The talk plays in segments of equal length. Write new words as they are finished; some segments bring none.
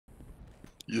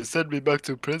You sent me back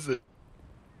to prison.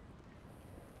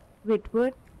 Wait,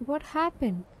 what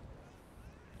happened?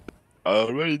 I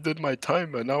already did my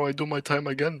time and now I do my time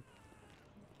again.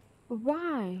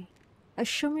 Why?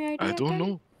 Show me I ID don't again?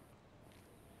 know.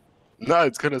 Nah,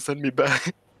 it's gonna send me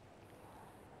back.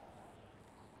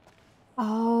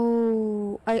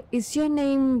 Oh, is your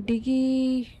name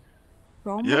Diggy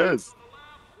Romo? Yes.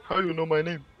 How you know my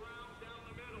name?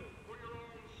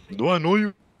 Do I know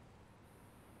you?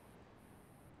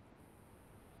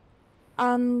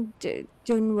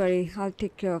 Don't worry, I'll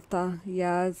take care of that.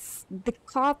 Yes, the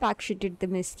cop actually did the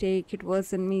mistake. It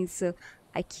wasn't me, so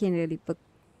I can't really book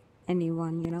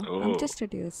anyone, you know. I'm Oh, just a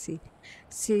DOC.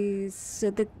 See,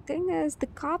 so the thing is, the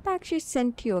cop actually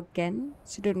sent you again,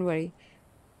 so don't worry.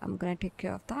 I'm gonna take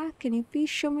care of that. Can you please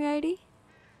show me ID?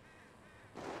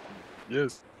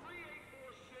 yes.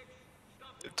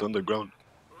 It's on the ground.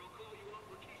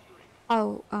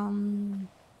 Oh,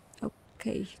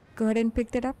 okay. Go ahead and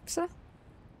pick that up, sir.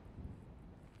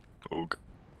 Okay.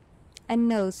 And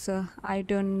no, sir, I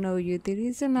don't know you. The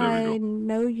reason There we I go.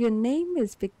 know your name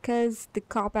is because the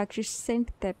cop actually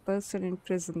sent that person in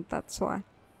prison. That's why.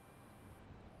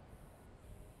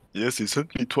 Yes, he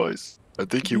sent me twice. I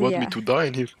think he want me Yeah. to die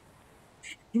in here.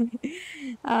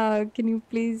 Can you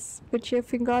please put your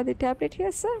finger on the tablet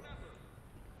here, sir?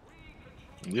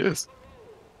 Yes.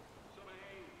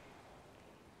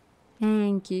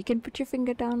 Thank you. You can put your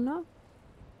finger down now.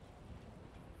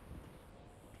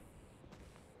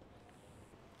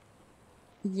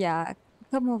 Yeah,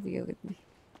 come over here with me.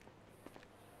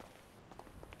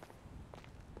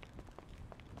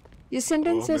 Your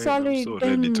Oh sentence is man, I'm already so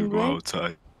ready to done, go right?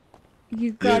 outside.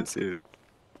 You got. Yes, yes.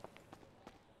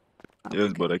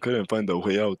 Yes, but Okay. I couldn't find a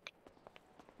way out.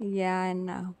 Yeah, I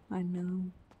know. I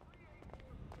know.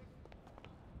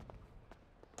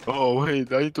 Oh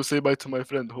wait, I need to say bye to my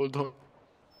friend. Hold on.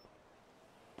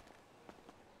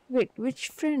 Wait, which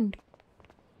friend?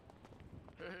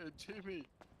 Hey, Jimmy.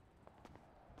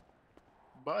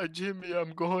 Bye, Jimmy.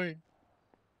 I'm going.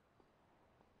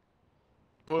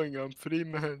 Going. I'm free,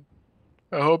 man.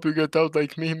 I hope you get out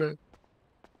like me, man.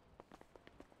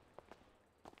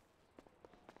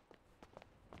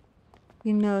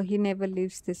 You know, he never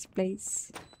leaves this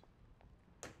place.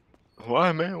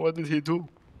 Why, man? What did he do?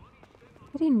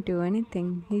 He didn't do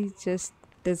anything. He just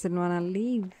doesn't want to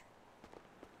leave.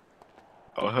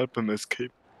 I'll help him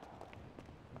escape.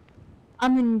 I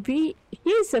mean,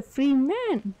 he's a free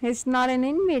man. He's not an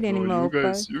inmate No, anymore,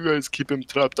 but you guys keep him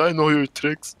trapped. I know your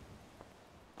tricks.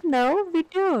 no, we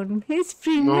don't. He's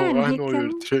free No, man. I He know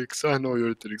your can. tricks. I know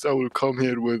your tricks. I will come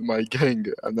here with my gang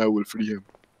and I will free him.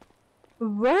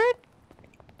 What?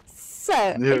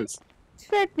 Sir, are you Yes.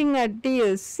 threatening a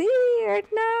DOC right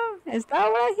now? Is that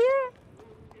what I hear?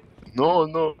 No,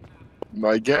 no.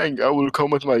 My gang. I will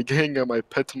come with my gang and my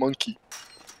pet monkey.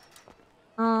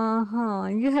 Uh-huh.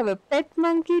 You have a pet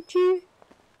monkey too?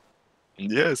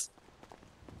 Yes.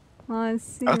 I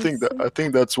see, I see. I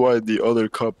think that's why the other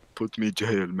cop put me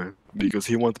jail, man. Because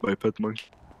he wants my pet monkey.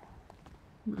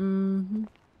 Mm-hmm.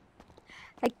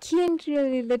 I can't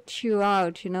really let you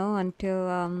out, until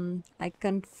I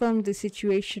confirm the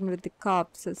situation with the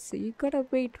cops. So you gotta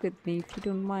wait with me if you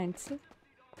don't mind, sir.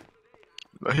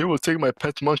 He will take my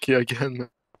pet monkey again, man.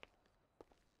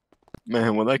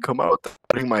 Man, when I come out, I'll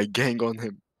bring my gang on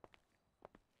him.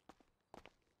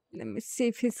 Let me see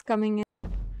if he's coming in.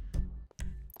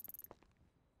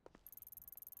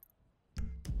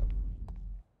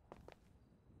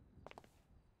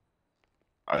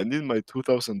 I need my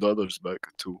 $2,000 back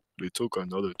too. They took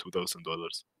another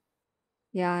 $2,000.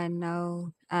 Yeah, I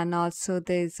know. And also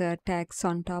there's a tax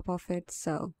on top of it.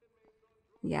 So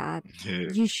yeah,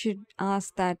 Yeah, you should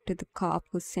ask that to the cop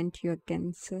who sent you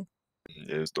again, sir.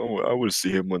 yes, don't worry. I will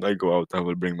see him when I go out. I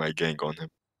will bring my gang on him.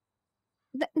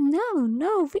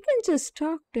 No, we can just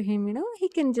talk to him,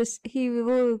 he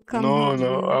will come No, here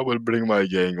no, I with. will bring my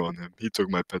gang on him. He took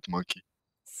my pet monkey.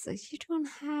 So you don't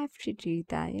have to do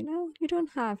that, You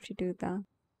don't have to do that.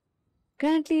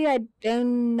 Currently, I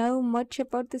don't know much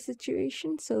about the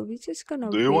situation, so we're just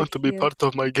gonna Do you wait want to be here. part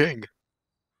of my gang?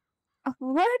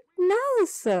 What? No,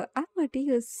 sir. I'm a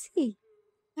DOC.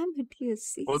 I'm a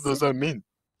DOC, What does sir. that mean?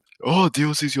 Oh,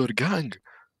 Dios is your gang.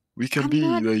 We can I'm be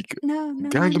not. like No, no,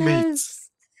 gang no,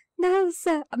 mates. no,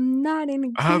 sir. I'm not in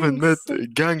a I haven't gang, met sir. a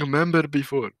gang member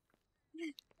before.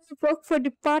 I work for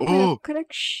Department Oh, of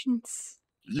Corrections.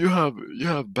 you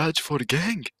have badge for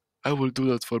gang. I will do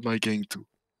that for my gang too.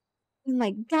 Oh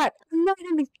my God, I'm not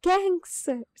in a gang,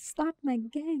 sir. It's not my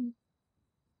gang.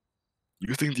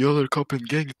 You think the other cop in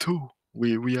gang too?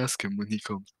 We ask him when he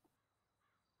comes.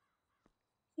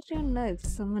 I don't know if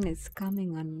someone is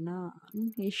coming or not.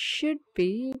 He should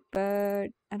be, but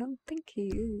I don't think he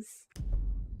is.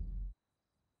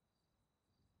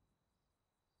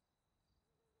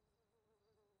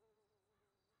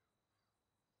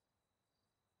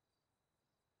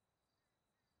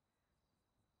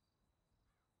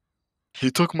 He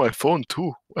took my phone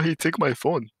too. Why he take my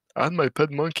phone? And my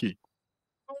pet monkey.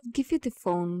 I'll give you the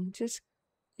phone. Just,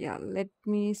 yeah, let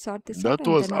me sort this out That and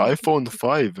was then I'll give iPhone you.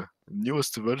 5,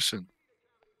 newest version.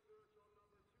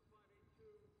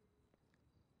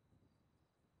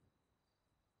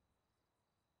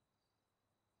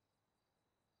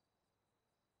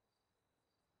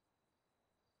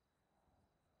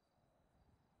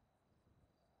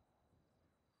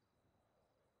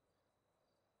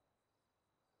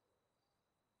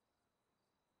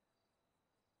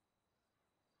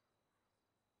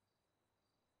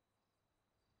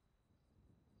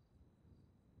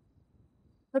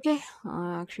 Okay,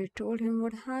 I actually told him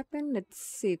what happened. Let's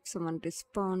see if someone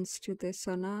responds to this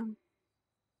or not.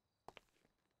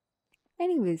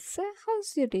 Anyways, sir,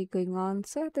 how's your day going on,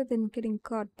 sir, other than getting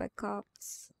caught by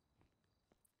cops?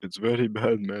 It's very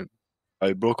bad, man.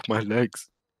 I broke my legs.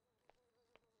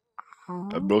 I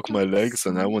Oh, broke my legs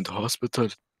and I so went to hospital.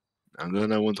 And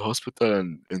then I went to hospital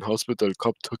and in hospital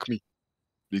cop took me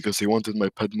because he wanted my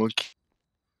pet monkey.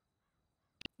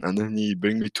 And then he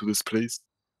bring me to this place.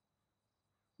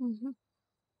 mhm.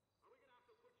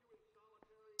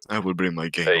 I will bring my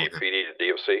gang Hey, on him. PD to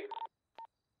DOC.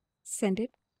 Send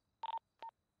it.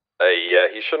 Hey, yeah,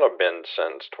 he shouldn't have been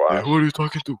sentenced Hey, twice. who are you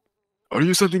talking to? Are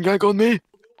you sending gang on me?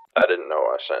 I didn't know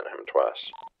I sent him twice.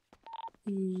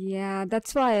 Yeah,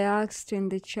 that's why I asked in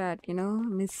the chat, you know,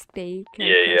 mistake and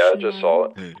Yeah, I question just saw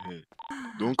mark. it. Hey,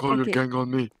 don't call your Okay. gang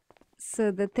on me.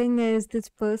 So the thing is, this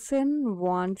person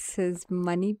wants his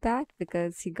money back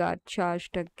because he got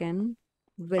charged again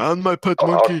with. And my pet I'll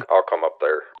monkey. come up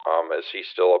there. Is he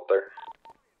still up there?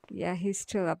 Yeah, he's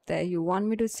still up there. You want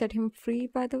me to set him free,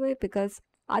 by the way? Because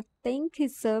I think he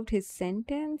served his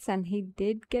sentence and he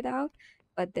did get out,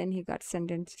 but then he got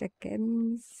sentenced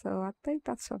again. So I think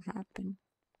that's what happened.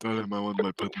 Tell him I want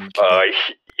my pet monkey back.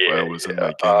 Yeah, I will send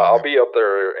my gang on I'll him. be up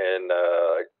there in,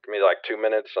 give me like 2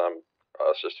 minutes. I'm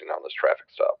assisting on this traffic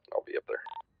stop. I'll be up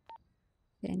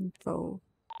there. Info.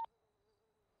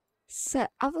 Sir,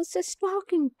 I was just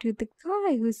talking to the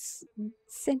guy who's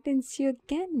sentenced you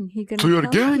again. He gonna To your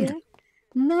come gang? here.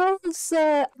 No,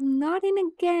 sir, I'm not in a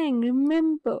gang.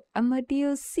 Remember, I'm a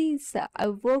DOC, sir. I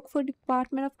work for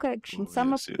Department of Corrections.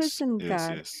 I'm a prison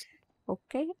guard. Yes.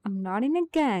 Okay, I'm not in a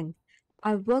gang.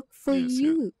 I work for Yes,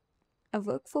 you. I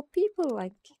work for people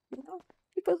like, you know,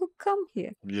 people who come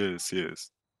here. Yes.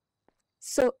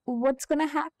 So what's gonna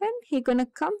happen? He gonna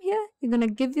come here. He gonna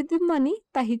give you the money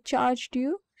that he charged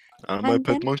you, And my and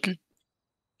pet then monkey?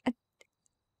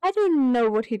 I don't know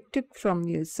what he took from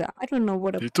you, sir. I don't know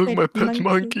what a He took pet my pet monkey is.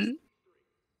 monkey.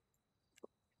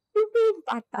 What do you mean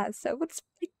by that, sir? What's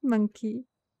pet monkey?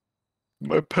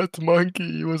 My pet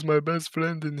monkey. He was my best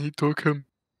friend and he took him.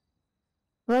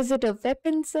 Was it a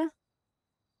weapon, sir?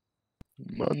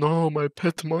 No, my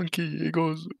pet monkey. He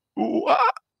goes, ooh,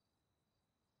 ah.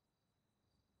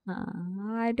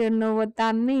 I don't know what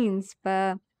that means,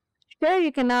 but sure,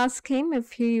 you can ask him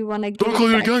if you want to give Don't call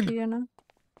it your back gang. to you, know.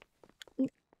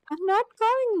 I'm not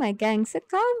calling my gang, sir.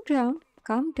 Calm down.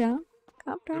 Calm down.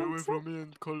 Calm Get down, away sir. from me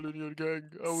and call in your gang.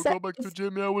 I will Sir, go back to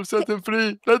Jimmy. I will set him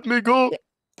free. Let me go.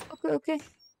 okay.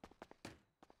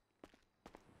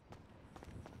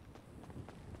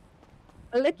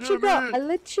 I'll let you go. Jimmy! I'll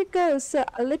let you go, sir.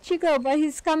 I'll let you go, but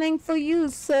he's coming for you,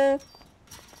 sir.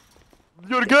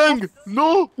 Your gang!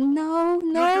 No! No,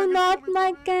 gang is not coming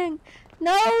my for me. gang.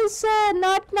 No, sir,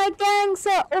 not my gang,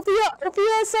 sir. Over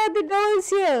here, sir. The door is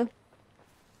here.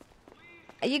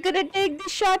 Are you gonna take the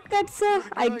shortcut, sir?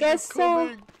 I Gang guess is so.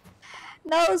 coming.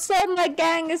 No, sir, my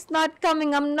gang is not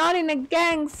coming. I'm not in a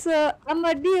gang, sir. I'm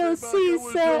a DOC, Stay back. I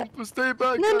will sir. jump. Stay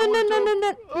back. No. I will jump.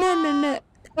 No.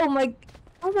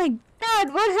 Oh my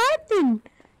God, what happened?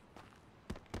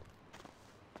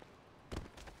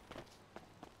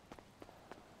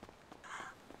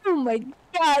 Oh my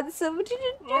God, sir, what did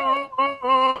you do?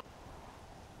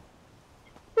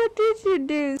 What did you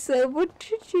do, sir? What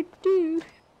did you do?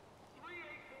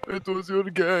 It was your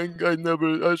gang.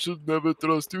 I should never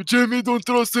trust you. Jimmy, don't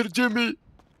trust her, Jimmy.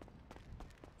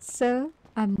 Sir,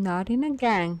 I'm not in a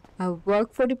gang. I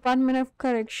work for Department of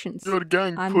Corrections. Your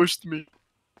gang pushed me.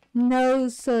 No,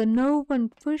 sir, no one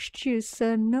pushed you,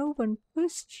 sir. No one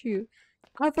pushed you.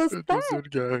 I was It there. was your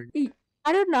gang.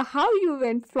 I don't know how you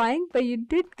went flying, but you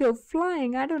did go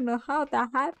flying. I don't know how that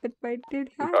happened, but it did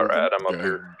happen. Alright, I'm up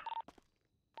here.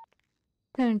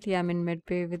 Currently, I'm in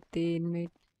Medbay with the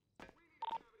inmate.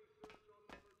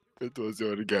 It was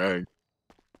your gang.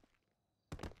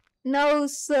 No,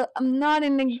 sir, I'm not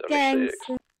in a gang, 76.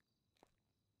 sir.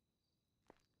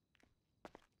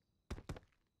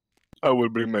 I will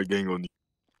bring my gang on you.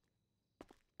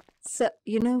 So,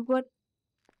 you know what?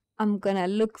 I'm gonna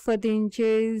look for the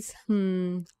injuries.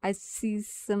 I see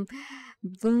some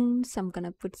wounds. I'm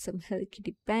gonna put some Hello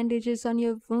Kitty bandages on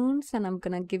your wounds and I'm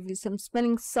gonna give you some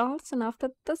smelling salts. And after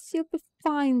this, you'll be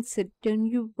fine, sir. Don't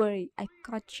you worry. I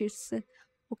got you, sir.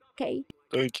 Okay?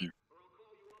 Thank you.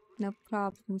 No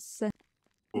problem, sir.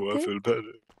 Oh, I Okay? feel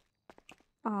better.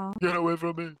 Aw, Get away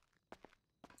from me.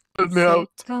 Let me sir, out.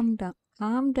 calm down.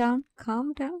 Calm down.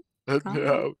 Calm down. Let Calm me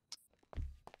down. out.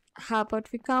 How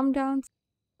about we calm down?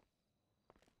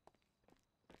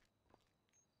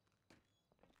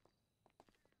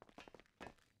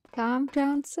 Calm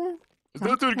down, sir. Is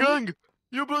that your Okay. gang?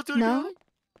 You brought your No, gang?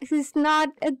 he's not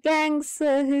a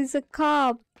gangster. He's a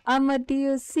cop. I'm a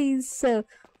DOC, sir.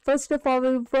 First of all,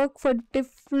 we work for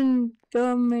different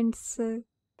governments, sir.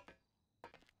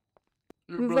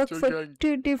 You We brought work your for gang.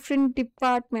 2 different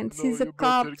departments. No, He's a you brought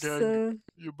cop, your gang. sir.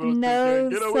 You brought your No, gang.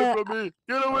 Get away sir. from me.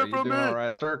 Get Are away you from doing me. all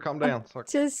right, sir? Calm down. Sir.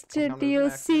 Just Calm a down. There's an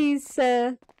accident. DOC,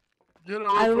 sir. Get away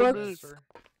I from work- me. Sir.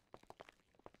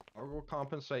 I will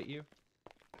compensate you.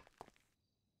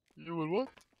 You will what?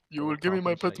 I You will will give me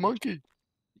my compensate pet you. monkey?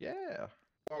 Yeah.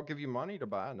 I'll give you money to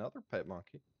buy another pet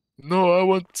monkey. No, I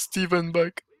want Steven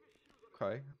back.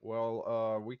 Okay.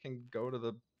 Well, we can go to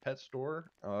the pet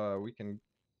store. We can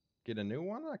get a new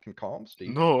one. I can call him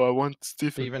Steven. No, I want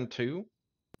Steven. Steven 2.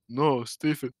 No,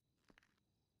 Steven.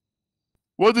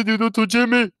 What did you do to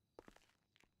Jimmy?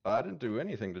 I didn't do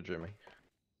anything to Jimmy.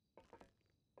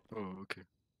 Oh, okay.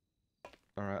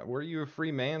 All right. Were you a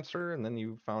free man, sir? And then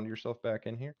you found yourself back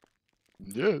in here?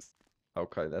 Yes.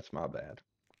 Okay, that's my bad.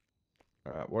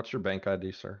 All right. What's your bank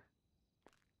ID, sir?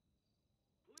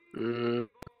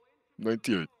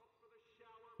 98.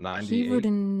 98. He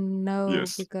wouldn't know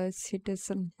Yes. because he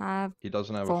doesn't have He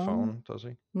doesn't have a phone. phone, does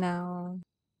he? No.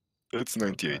 It's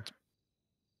 98. Okay.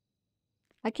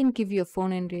 I can give you a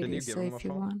phone and Can radio, you give sir, him a if you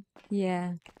phone? want.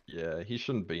 Yeah. Yeah, he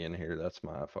shouldn't be in here. That's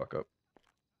my fuck up.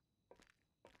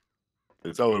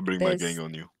 Yes, I will bring my There's gang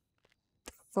on you.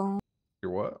 phone.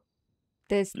 Your what?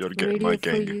 There's Your radio my for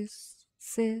gang. you,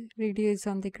 sir. Radio is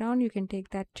on the ground. You can take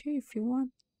that too if you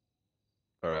want.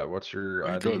 All right. What's your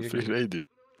I ID got free again? radio.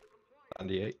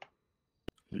 98.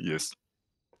 Yes.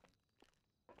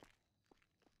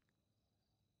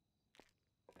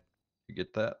 You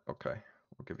get that? Okay.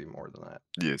 We'll give you more than that.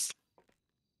 Yes.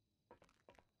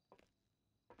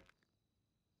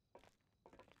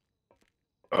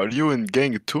 Are you in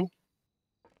gang too?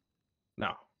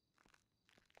 No.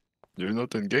 You're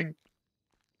not in gang?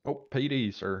 Oh,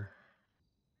 PD, sir.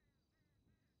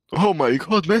 Oh my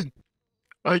god, man.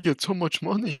 I get so much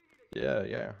money. Yeah,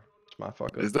 yeah. It's my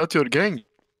fuck up. Is that your gang?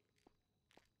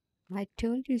 I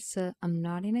told you, sir, I'm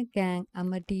not in a gang.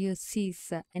 I'm a DOC,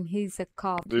 sir, and he's a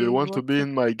cop. Do you We want to work be for-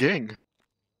 in my gang?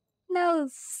 No,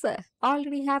 sir.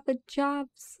 Already have a job,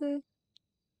 sir.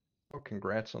 Oh,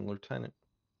 congrats on lieutenant.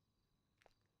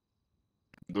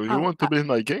 Do you Oh, want to be in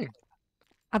my gang?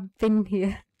 I've been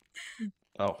here.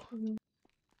 Oh,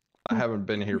 I haven't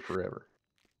been here forever.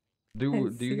 Do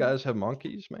you see. guys have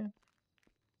monkeys, man?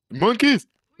 Monkeys!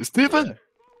 Steven! Yeah.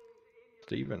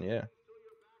 Steven, yeah.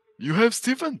 You have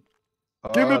Steven?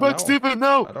 Give me back no. Steven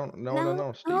now! I don't. No,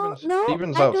 No. Steven's no,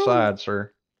 Steven's I don't. outside,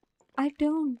 sir. I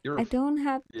don't. You're I a f- don't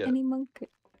have yeah. any monkey.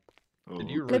 Oh, Can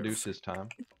you okay. reduce his time?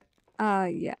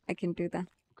 Yeah, I can do that.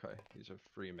 Okay, he's a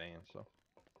free man, so.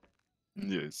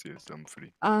 Yes, yes, I'm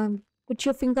free. Put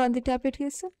your finger on the tablet here,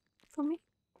 sir, for me.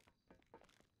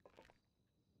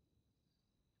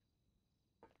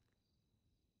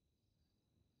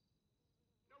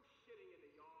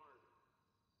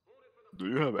 Do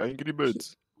you have Angry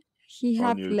Birds? He On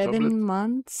have your 11 tablet?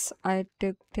 months. I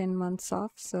took 10 months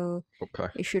off, so Okay.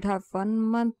 he should have 1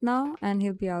 month now, and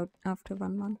he'll be out after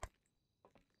 1 month.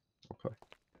 Okay.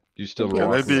 Do you still Okay. Can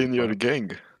walk I be with in your Frank?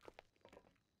 gang?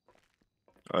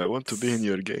 I want to be in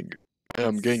your gang. I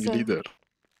am gang Sir. leader.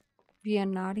 We are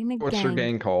not in a What's gang. your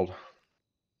gang called?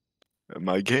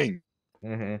 My gang.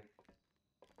 Mm-hmm.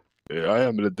 I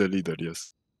am the leader,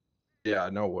 yes. Yeah, I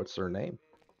know. What's their name?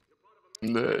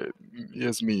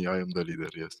 Yes, me. I am the leader,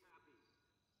 yes.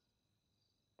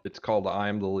 It's called I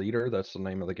Am the Leader. That's the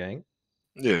name of the gang.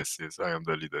 Yes, yes, I am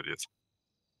the leader, yes.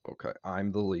 Okay,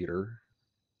 I'm the leader.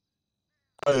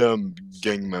 I am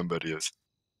gang member, yes.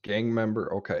 Gang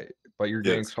member. Okay, but your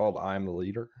Yes. gang's called I'm the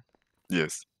Leader.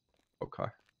 Yes. Okay.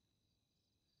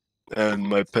 And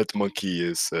my pet monkey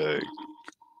is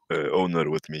owner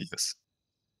with me, yes.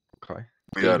 Okay.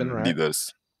 We Steven, are right?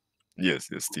 leaders. Yes,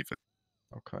 yes, Stephen.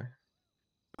 Okay.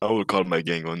 I will call my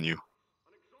gang on you.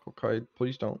 Okay,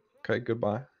 please don't. Okay,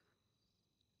 goodbye.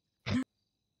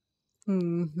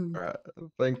 Mm-hmm. All right.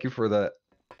 Thank you for that.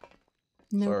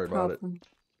 No Sorry about it. problem.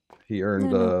 He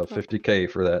earned No problem. 50K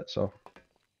for that, so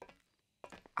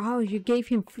Oh, you gave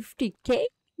him 50K?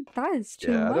 That is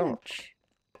too yeah, much.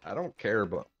 I don't care,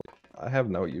 but I have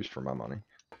no use for my money.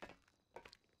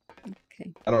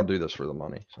 Okay. I don't do this for the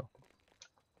money, so.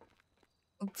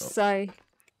 Oops, Oh. sorry.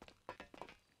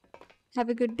 Have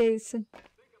a good day, sir.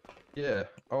 Yeah.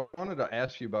 Oh, I wanted to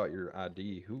ask you about your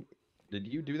ID. Who did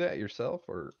you do that yourself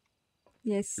or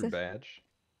Yes, your sir. badge?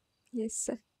 Yes,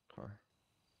 sir. Okay.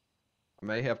 I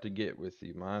may have to get with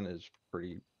you. Mine is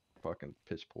pretty fucking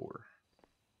piss poor.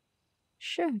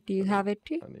 Sure. Do you I have need, it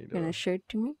too? I need Can I show it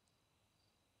to me?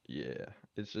 yeah.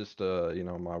 It's just you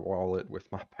know, my wallet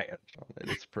with my pants on it.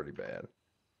 It's pretty bad.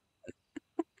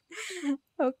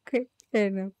 Okay.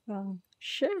 No problem.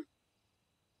 Sure.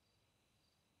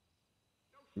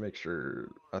 Make sure.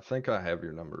 I think I have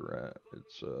your number right.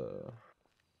 It's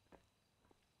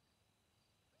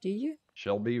Do you?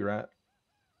 Shelby, right?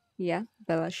 Yeah,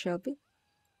 Bella Shelby.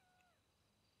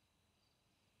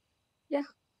 Yeah,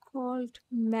 called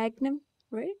Magnum,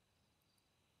 right?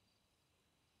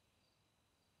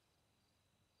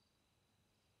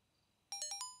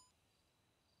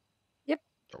 Yep,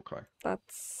 Okay.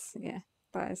 yeah,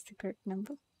 that is the correct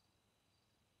number.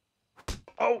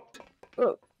 Oh,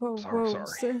 Oh, whoa, whoa, sorry.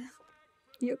 sir.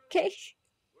 You okay?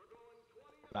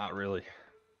 Not really.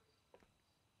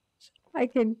 I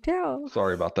can tell.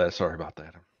 Sorry about that. Sorry about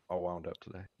that. I'm all wound up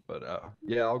today. But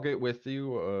yeah, I'll get with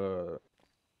you.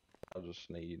 I'll just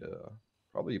need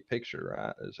probably a picture,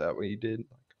 right? Is that what you did?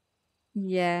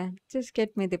 Yeah, just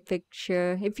get me the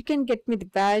picture. If you can get me the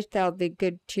badge, that'll be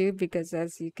good too, because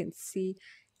as you can see,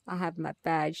 I have my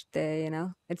badge there, you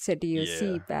know. It's a Yeah.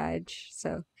 DOC badge.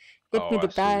 So get Oh, me I the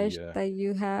see. badge Yeah. that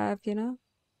you have, you know.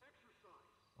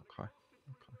 Okay.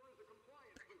 Okay.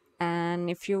 And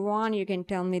if you want, you can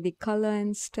tell me the color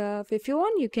and stuff. If you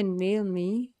want, you can mail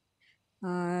me.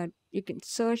 You can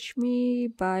search me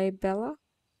by Bella.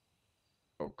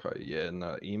 Okay. Yeah, and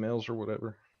emails or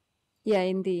whatever. Yeah,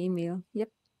 in the email. Yep.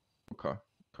 Okay.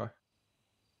 Okay.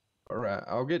 All right.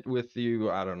 I'll get with you.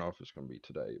 I don't know if it's gonna be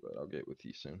today, but I'll get with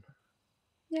you soon.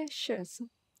 Yeah, sure. So,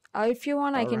 if you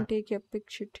want, I All can right. take your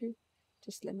picture too.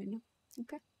 Just let me know.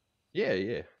 Okay. Yeah.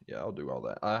 Yeah. Yeah. I'll do all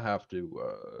that. I have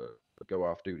to go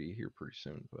off duty here pretty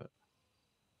soon, but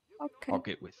I'll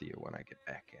Okay. get with you when I get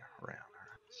back around.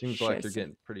 Seems Sure, like you're sir.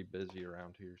 getting pretty busy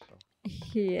around here, so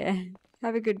Yeah.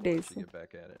 Have a good I'll day, let you sir. get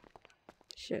back at it.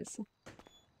 Sure, sir.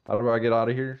 How do I get out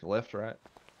of here? Left, right?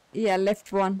 Yeah,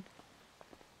 left one.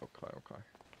 Okay, okay.